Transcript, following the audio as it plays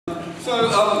So,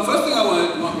 the first thing I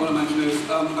want to mention is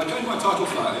I changed my title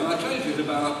slightly, and I changed it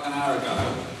about an hour ago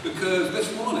because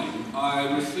this morning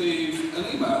I received an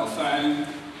email saying,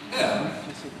 yeah,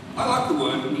 I like the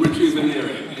word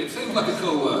rejuveneering. It seems like a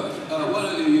cool word. Why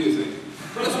don't you use it?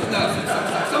 Some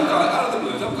guy out of the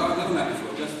blue, some guy I've never met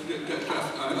before,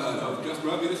 just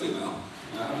wrote me this email.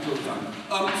 I haven't talked time.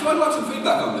 So I'd like some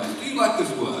feedback on this. Do you like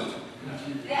this word?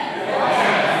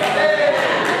 Yeah.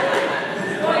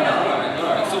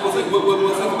 Alright, so we'll think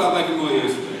about making more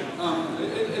use of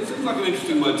it. It seems like an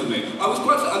interesting word to me.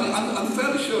 I'm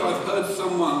fairly sure I've heard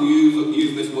someone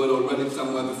use this word or read it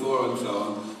somewhere before and so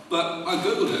on, but I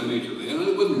googled it immediately and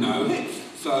it was no hits.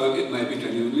 So it may be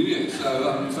genuinely new.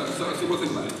 So we'll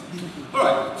think about it.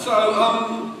 Alright,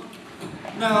 so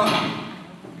now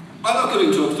I love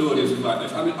giving talks to audiences like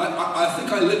this. I mean, I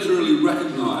think I literally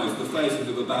recognise the faces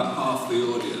of about half the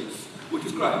audience, which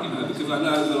is great, you know, because I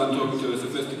know that I'm talking to a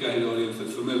sophisticated audience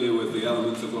that's familiar with the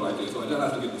elements of what I do, so I don't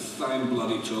have to give the same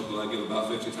bloody talk that I give about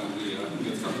 50 times a year. I can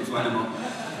give something slightly more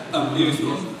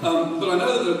useful. But I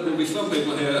know that there will be some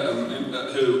people here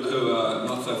who are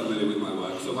not so familiar with my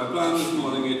work. So my plan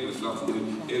this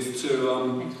afternoon, is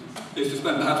to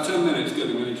spend perhaps 10 minutes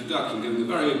giving an introduction, giving a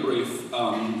very brief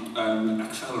and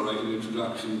accelerated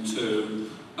introduction to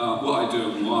what I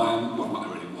do and why, well, not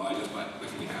really why, just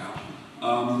basically how.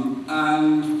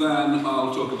 And then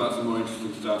I'll talk about some more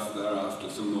interesting stuff thereafter,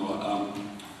 some more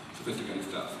sophisticated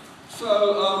stuff.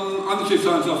 So, I'm the Chief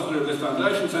Science Officer of this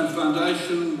foundation, SENS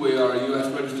Foundation. We are a US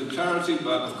registered charity,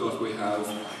 but of course we have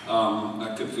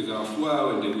activities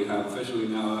elsewhere. Indeed, we have officially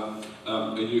now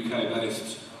a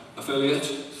UK-based affiliate.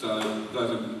 So,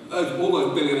 all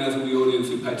those billionaires in the audience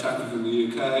who pay taxes in the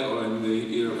UK or in the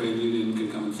European Union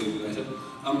can come and see me later.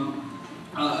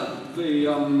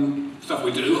 The stuff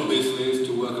we do, obviously, is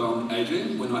to work on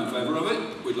ageing. We're not in favour of it.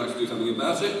 We'd like to do something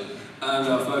about it. And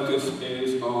our focus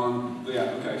is on the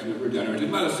application of regenerative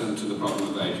medicine to the problem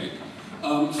of ageing.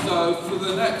 So for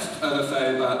the next, as I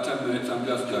say, about 10 minutes, I'm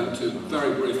just going to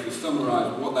very briefly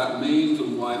summarise what that means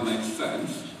and why it makes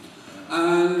sense.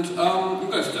 And I'm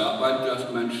going to start by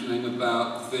just mentioning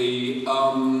about the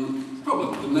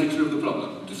problem, the nature of the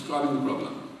problem, describing the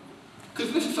problem.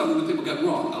 Because this is something that people get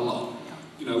wrong a lot.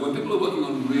 You know, when people are working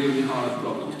on really hard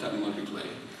problems technologically,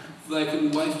 they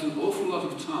can waste an awful lot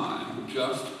of time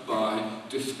just by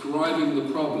describing the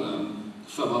problem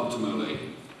suboptimally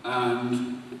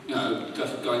and, you know,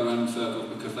 just going around in circles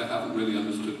because they haven't really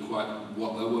understood quite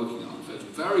what they're working on. So it's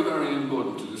very, very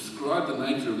important to describe the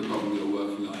nature of the problem you're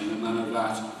working on in a manner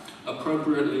that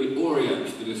appropriately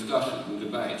orients the discussion, the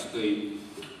debate, the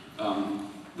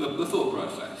thought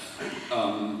process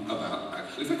about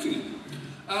actually fixing it.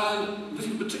 And this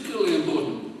is particularly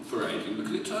important for ageing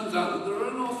because it turns out that there are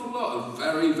an awful lot of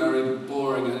very, very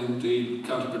boring and indeed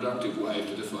counterproductive ways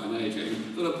to define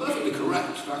ageing that are perfectly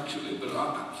correct factually but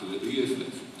are absolutely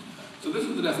useless. So this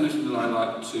is the definition that I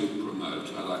like to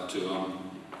promote, I like to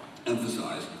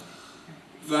emphasise,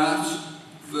 that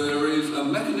there is a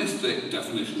mechanistic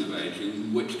definition of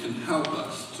ageing which can help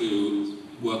us to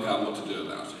work out what to do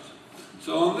about it.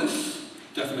 So on this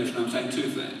definition I'm saying two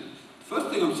things. First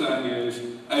thing I'm saying is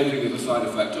ageing is a side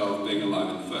effect of being alive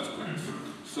in the first place.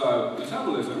 So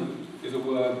metabolism is a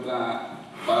word that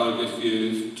biologists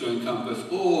use to encompass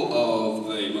all of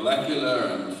the molecular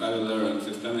and cellular and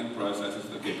systemic processes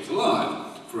that keep us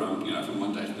alive from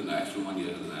one day to the next, from 1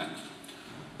 year to the next.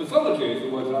 Pathology is the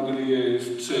word that I'm going to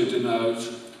use to denote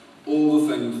all the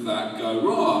things that go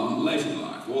wrong late in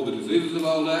life, all the diseases of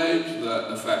old age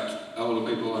that affect older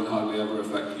people and hardly ever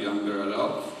affect younger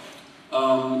adults.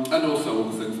 And also all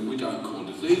the things that we don't call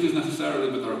diseases necessarily,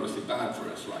 but they're obviously bad for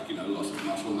us, like, loss of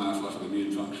muscle mass, loss of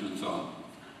immune function, and so on.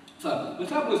 So,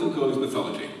 metabolism causes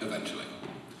pathology, eventually.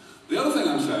 The other thing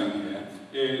I'm saying here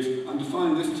is, I'm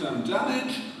defining this term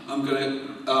damage. I'm going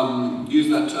to use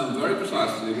that term very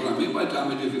precisely. What I mean by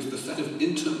damage is it's the set of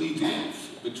intermediates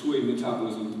between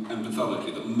metabolism and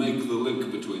pathology that make the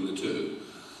link between the two.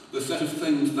 The set of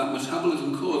things that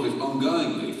metabolism causes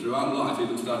ongoingly throughout life,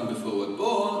 even starting before we're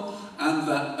born, and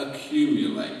that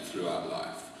accumulate throughout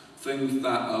life. Things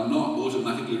that are not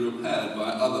automatically repaired by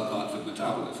other parts of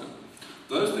metabolism.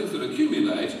 Those things that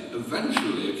accumulate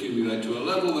eventually accumulate to a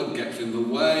level that gets in the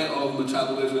way of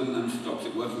metabolism and stops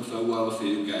it working so well, so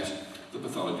you get the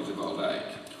pathologies of old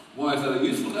age. Why is that a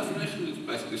useful definition? It's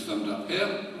basically summed up here.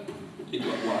 You've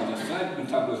got what I just said,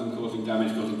 metabolism causing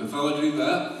damage, causing pathology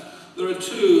there. There are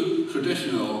two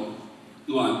traditional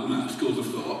schools of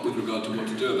thought with regard to what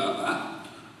to do about that.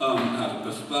 How to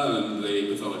postpone the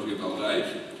pathology of old age.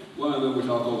 One of them, which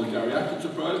I'll call the Geriatrics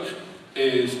approach,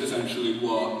 is essentially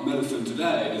what medicine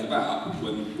today is about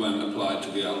when applied to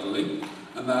the elderly.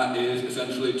 and that is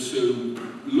essentially to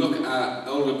look at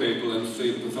older people and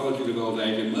see the pathologies of old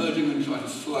age emerging and try to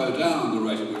slow down the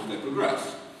rate at which they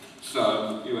progress.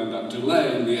 So you end up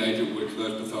delaying the age at which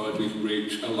those pathologies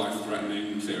reach a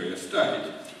life-threatening, serious stage.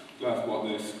 So that's what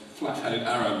this flat-headed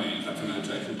arrow means. That's a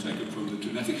notation taken from the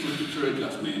genetics literature. It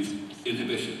just means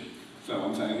inhibition. So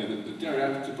I'm saying here that the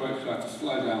geriatrics approach tries to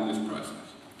slow down this process.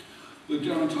 The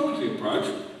gerontology approach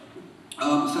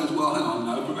says, well, hang on,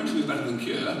 no, prevention is better than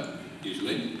cure,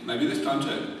 usually, maybe this time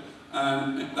too.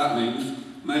 And that means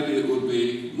maybe it would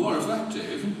be more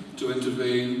effective to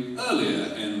intervene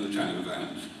earlier in the chain of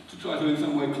events, to try to in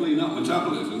some way clean up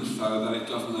metabolism so that it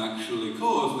doesn't actually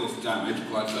cause this damage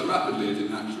quite so rapidly as it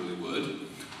naturally would.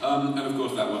 And of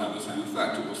course that will have the same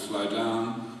effect. It will slow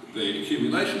down the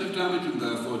accumulation of damage and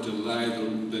therefore delay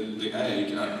the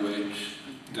age at which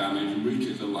damage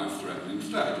reaches a life-threatening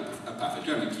stage, a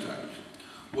pathogenic stage.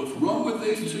 What's wrong with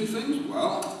these two things?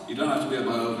 Well, you don't have to be a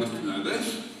biologist to know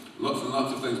this. Lots and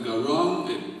lots of things go wrong.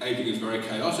 Aging is very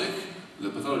chaotic.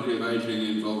 The pathology of aging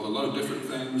involves a lot of different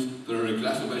things that are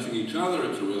exacerbating each other.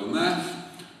 It's a real mess.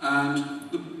 And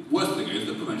the worst thing is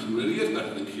that prevention really is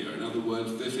better than cure. In other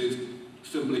words, this is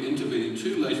simply intervening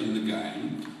too late in the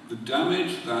game. The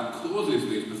damage that causes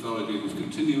these pathologies is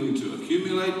continuing to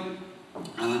accumulate,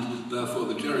 and therefore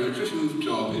the geriatrician's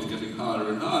job is getting harder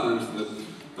and harder as the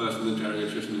person the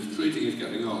geriatrician is treating is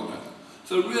getting older.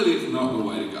 So really it's not the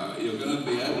way to go. You're going to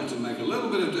be able to make a little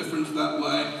bit of difference that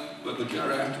way, but the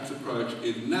geriatrics approach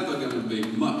is never going to be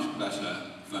much better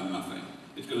than nothing.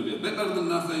 It's going to be a bit better than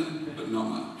nothing, but not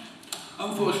much.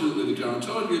 Unfortunately, the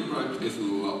gerontology approach isn't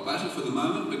a lot better for the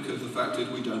moment because the fact is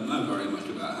we don't know very much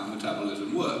about how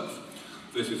metabolism works.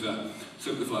 This is a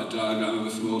simplified diagram of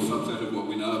a small subset of what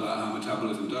we know about how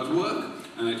metabolism does work,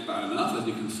 and it's bad enough, as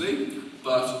you can see,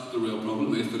 but the real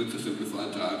problem is that it's a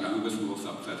simplified diagram of a small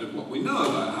subset of what we know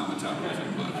about how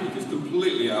metabolism works, which is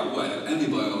completely outweighed, any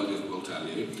biologist will tell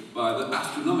you, by the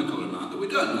astronomical amount that we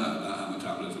don't know about how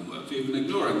metabolism works, even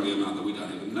ignoring the amount that we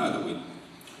don't even know that we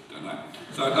don't know.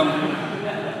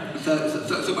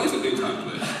 So basically it's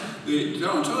hopeless. The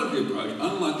gerontology approach,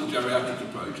 unlike the geriatric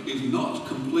approach, is not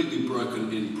completely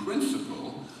broken in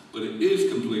principle, but it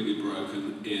is completely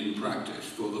broken in practice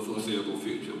for the foreseeable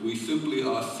future. We simply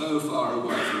are so far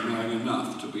away from knowing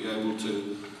enough to be able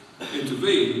to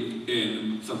intervene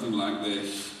in something like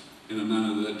this in a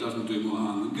manner that doesn't do more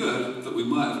harm than good, that we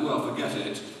might as well forget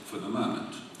it for the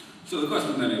moment. So the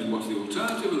question then is, what's the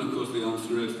alternative? And of course the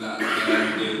answer is that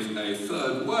there is a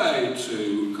third way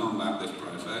to combat this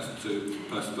process, to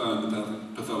postpone the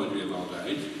pathology of old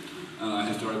age. And I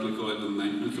historically call it the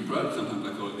maintenance approach, sometimes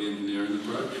I call it the engineering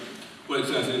approach. What it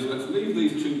says is, let's leave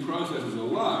these two processes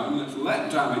alone, let's let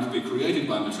damage be created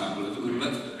by metabolism, and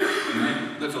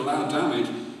let's allow damage,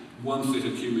 once it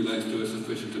accumulates to a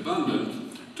sufficient abundance,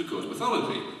 to cause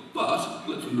pathology. But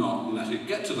let's not let it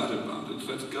get to that abundance.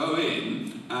 Let's go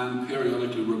in and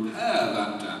periodically repair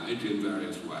that damage in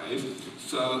various ways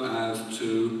so as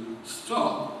to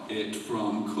stop it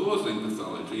from causing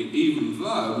pathology, even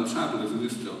though metabolism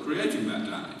is still creating that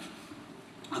damage.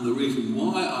 And the reason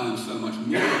why I am so much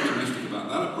more optimistic about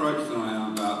that approach than I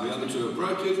am about the other two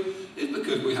approaches is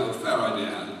because we have a fair idea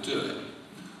how to do it.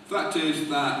 The fact is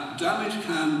that damage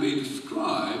can be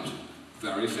described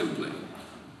very simply.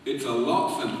 It's a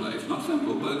lot simpler, it's not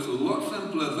simple, but it's a lot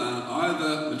simpler than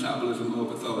either metabolism or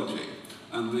pathology.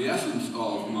 And the essence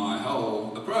of my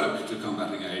whole approach to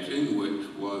combating aging, which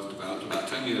was developed about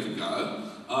 10 years ago,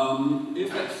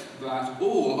 is that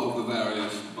all of the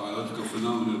various biological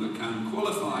phenomena that can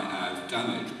qualify as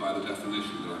damage by the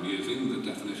definition that I'm using, the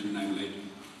definition namely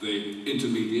the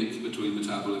intermediates between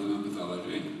metabolism and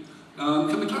pathology,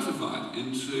 can be classified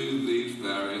into these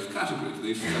various categories,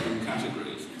 these 7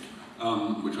 categories.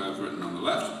 Which I've written on the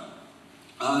left.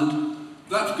 And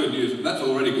that's good news, that's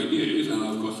already good news, and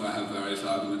of course I have various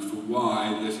arguments for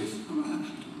why this is,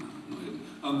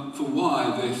 for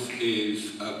why this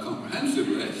is a comprehensive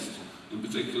list, in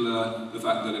particular the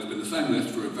fact that it's been the same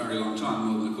list for a very long time,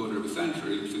 more than a quarter of a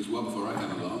century, since well before I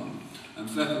came along, and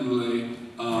secondly,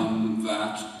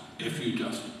 that if you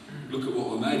just look at what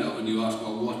we're made of and you ask,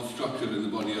 well, what structures in the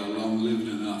body are long-lived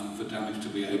enough for damage to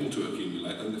be able to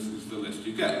accumulate, and this is the list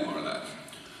you get, more or less.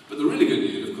 But the really good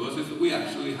news, of course, is that we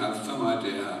actually have some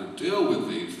idea how to deal with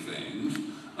these things.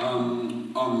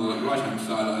 On the right-hand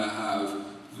side, I have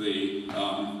the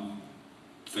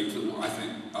things that I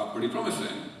think are pretty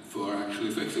promising for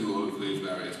actually fixing all of these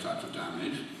various types of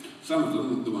damage. Some of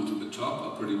them, the ones at the top,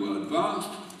 are pretty well advanced.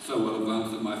 So well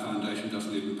advanced that my foundation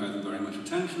doesn't even pay them very much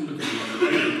attention because lots of other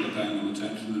people are paying them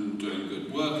attention and doing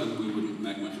good work and we wouldn't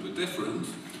make much of a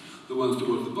difference. The ones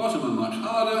towards the bottom are much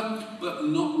harder, but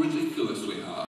not ridiculously hard.